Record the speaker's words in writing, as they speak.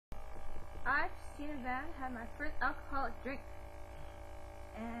seen a van, had my first alcoholic drink,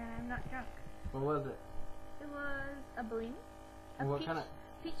 and I'm not drunk. What was it? It was a Bellini. What kind of?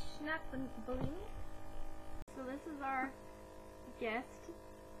 Peach snack Bellini. So this is our guest.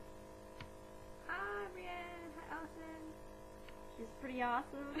 Hi, Brienne. Hi, Allison. She's pretty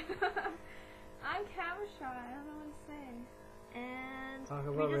awesome. I'm camera shy. I don't know what to say. And Talk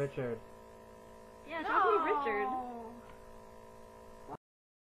about Richard. Yeah, talk about Richard.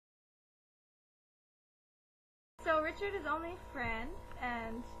 So Richard is only a friend,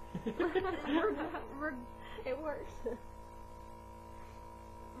 and it works.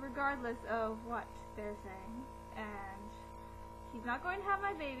 Regardless of what they're saying, and he's not going to have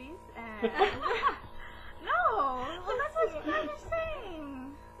my babies, and no, well that's what you guys are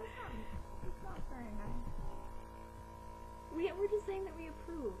saying. It's not very nice. We're just saying that we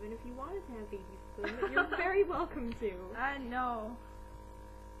approve, and if you wanted to have babies with them, you're very welcome to. I know.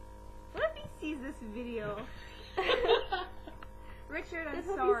 What if he sees this video? Richard, I'm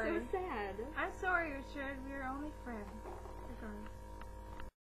sorry. That'll be so sad. I'm sorry, Richard. We're only friends. Regardless.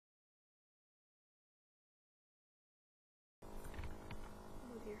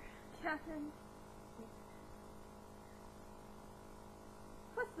 Oh dear. Catherine,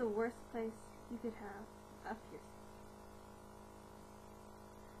 what's the worst place you could have a piercing?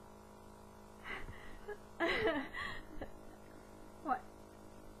 What?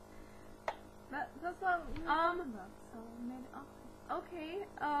 That's what we were talking about, so we made it awkward. Okay,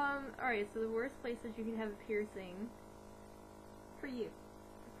 alright, so the worst place that you can have a piercing. For you.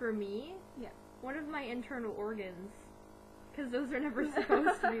 For me? Yeah. One of my internal organs. Because those are never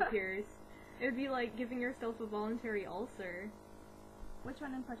supposed to be pierced. It would be like giving yourself a voluntary ulcer. Which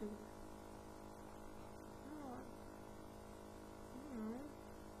one in particular? Oh, I don't know.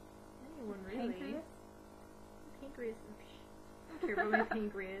 Anyone really. Pancreas? Pancreas. I don't care about my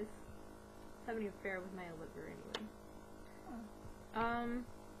pancreas. I have an affair with my liver anyway. Oh. I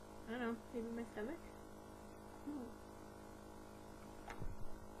don't know. Maybe my stomach? Ooh.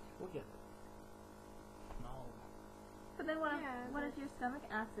 We'll get it. No. But then what Yeah, if your stomach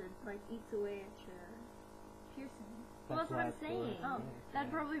acid like eats away at your piercing? Well, that's what I'm why it's the saying. worst place, That'd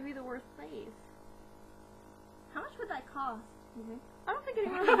yeah. probably be the worst place. How much would that cost, you think? I don't think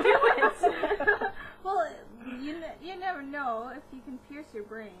anyone would do it. Well, you never know. If you can pierce your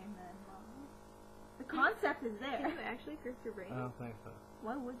brain, then the concept is there. Can you actually pierce your brain? I don't think so.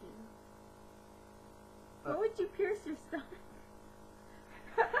 Why would you? Why would you pierce your stomach?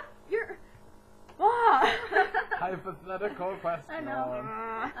 You're... Ah! Hypothetical question. I know.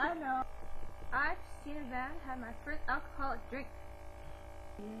 I know. I've seen a van, had my first alcoholic drink.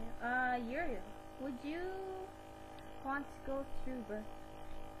 Uriel, would you want to go through birth?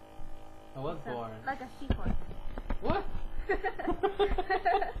 I was born. Like a seahorse. What?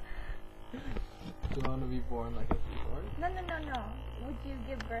 Do you want to be born like a seahorse? No. Would you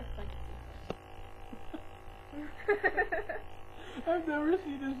give birth like a seahorse? I've never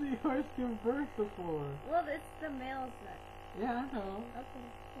seen a seahorse give birth before. Well, it's the males that. Yeah, I know. Okay.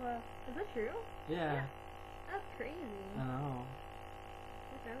 Well, Is that true? Yeah, That's crazy. I know. I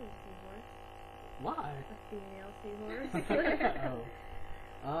wish I was a seahorse. Why? A female seahorse.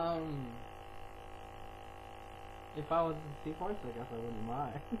 Oh. If I was a seahorse, I guess I wouldn't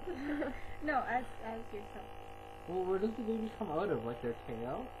mind. no, as yourself. Well, where does the baby come out of? Like their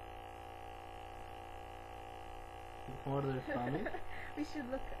tail? Does it come out of their stomach? We should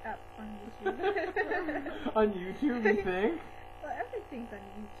look up on YouTube. On YouTube, you think? Well, everything's on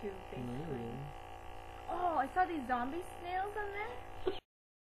YouTube, basically. Maybe. Oh, I saw these zombie snails on there.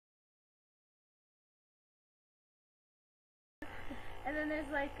 And then there's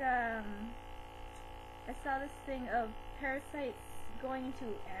like, I saw this thing of parasites going into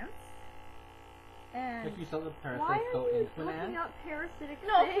ants. And If you saw the Why parasites are go you into an looking ant? up parasitic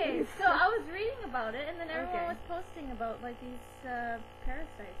no, things? okay, so I was reading about it, and then everyone Okay. was posting about like these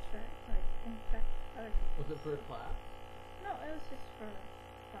parasites that like infect other people. Was it for a class? No, it was just for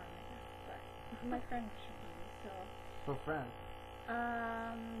fun, I guess. But my friend was showing me, so For friends.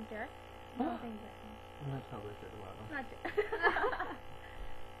 Derek? No, I think Derek. I'm gonna tell Richard about them. Not Derek.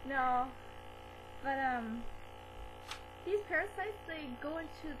 No, but these parasites, they go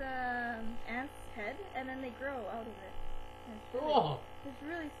into the ant's head and then they grow out of it. And it's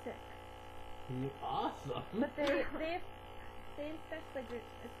really sick. Awesome. But they infect like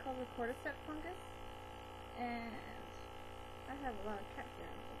it's called the cordyceps fungus, and I have a lot of cats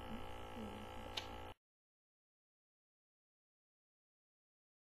around.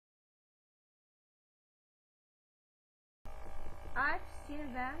 I've seen a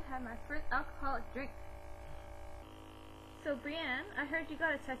van, had my first alcoholic drink. So Brienne, I heard you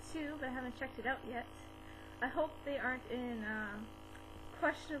got a tattoo, but I haven't checked it out yet. I hope they aren't in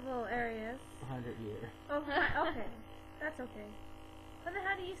questionable areas. 100 years. Oh, okay. That's okay. But then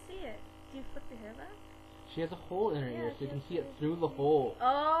how do you see it? Do you flip your hair back? She has a hole in her Yeah, ear, so she you can has see it to- through the hole.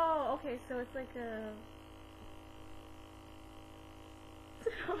 Oh, okay, so it's like a...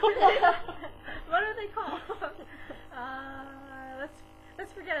 what are they called?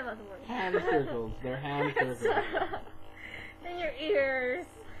 Let's forget about the word. Hand circles. They're hand circles. In your ears.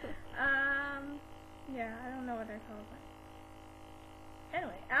 Yeah, I don't know what they're called. But...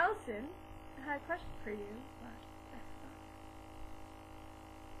 Anyway, Allison, I had a question for you.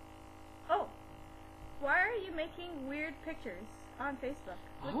 Oh, why are you making weird pictures on Facebook?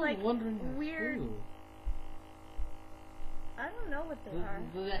 I With was like wondering that weird. too. I don't know what they are.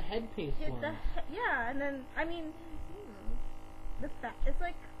 The head paste Yeah, one. yeah, and then I mean, it's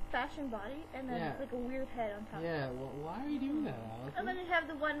like fashion body, and then Yeah. it's like a weird head on top. Yeah, well, why are you doing that, Allison? And then you have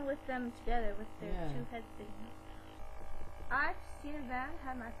the one with them together with their Yeah. two heads sticking out. I've seen a man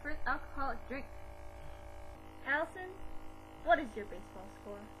have my first alcoholic drink. Allison, what is your baseball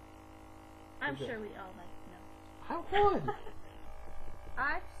score? I'm Okay. sure we all like to know. How would?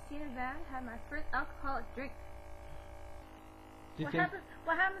 I've seen a man have my first alcoholic drink. Do you What think happens?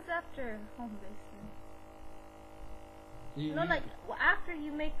 What happens after home base then? you, No, you, like after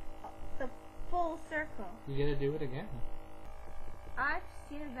you make the full circle. you gotta do it again? I've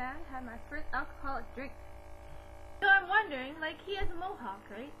seen a man have my first alcoholic drink. So I'm wondering, like he has a mohawk,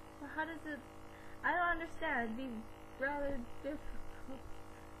 right? So how does it? I don't understand. It'd be rather difficult.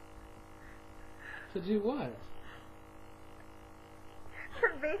 To do what? For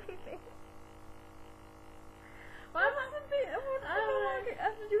baby face. Why must it be? I don't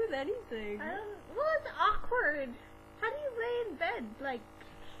have to do with anything. Well, it's awkward. How do you lay in bed like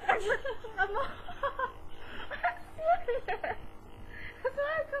with a mohawk? I'm serious. That's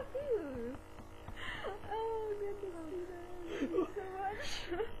why I'm confused. Oh goodness, thank you so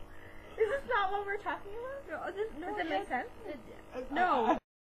much. Is this not what we're talking about? Does it make sense? No.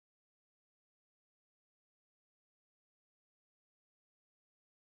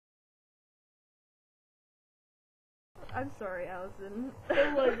 I'm sorry, Allison.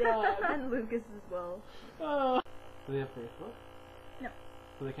 Oh my god. And Lucas as well. Do they have Facebook? No.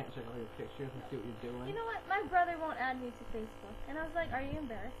 So they can't check all your pictures and see what you're doing? You know what? My brother won't add me to Facebook, and I was like, "Are you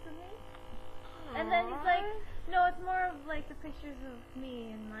embarrassed of me?" And then he's like, "No, it's more of like the pictures of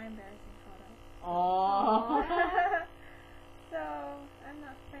me and my embarrassing photos." Aww. So I'm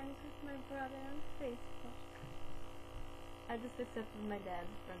not friends with my brother on Facebook. I just accepted my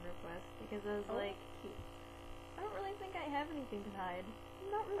dad's friend request because I was like, I don't really think I have anything to hide.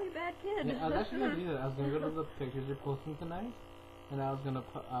 I'm not really a bad kid. Yeah, I was actually gonna do that. I was gonna go to the pictures you're posting tonight, and I was gonna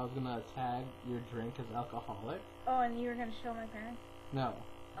tag your drink as alcoholic. Oh, and you were gonna show my parents? No.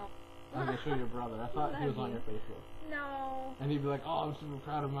 Oh. I was gonna show your brother. I thought he was on your Facebook. No. And he'd be like, "Oh, I'm super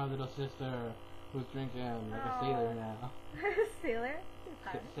proud of my little sister who's drinking like a sailor now." Sailor?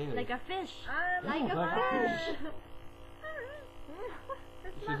 Sailor. Like a fish. Like Yeah, a like a fish.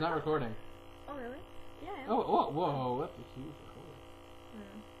 She's not recording. Oh, really? Yeah. Oh, whoa, that's a huge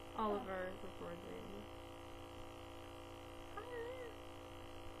recording. Oliver is recording.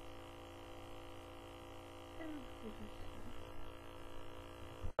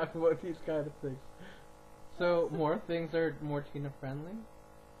 Talk about these kind of things. So, more things are more teen friendly?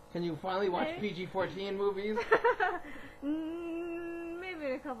 Can you finally watch Okay. PG-14 movies? Maybe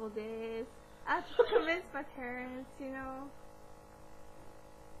in a couple days. I have to convince my parents, you know.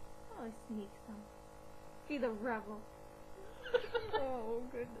 I'll always sneak some. Be the rebel. Oh,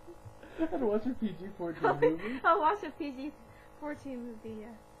 goodness. And watch a PG-14 movie? I'll watch a PG-14 movie,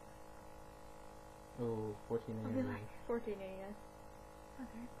 yes. Oh, 14 I'll be like 14 yes.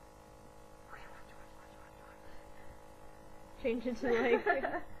 Okay. Change it to like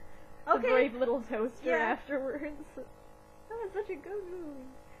a Okay. brave little toaster Yeah. afterwards. That was such a good movie.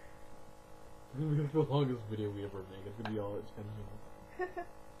 It's gonna be like the longest video we ever made. It's gonna be all at 10 minutes.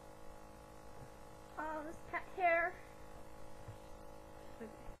 Oh, this cat hair.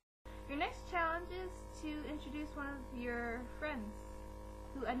 Your next challenge is to introduce one of your friends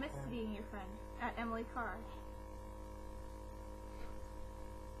who admits to being your friend at Emily Carr.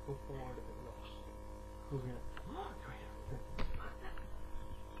 Who's gonna?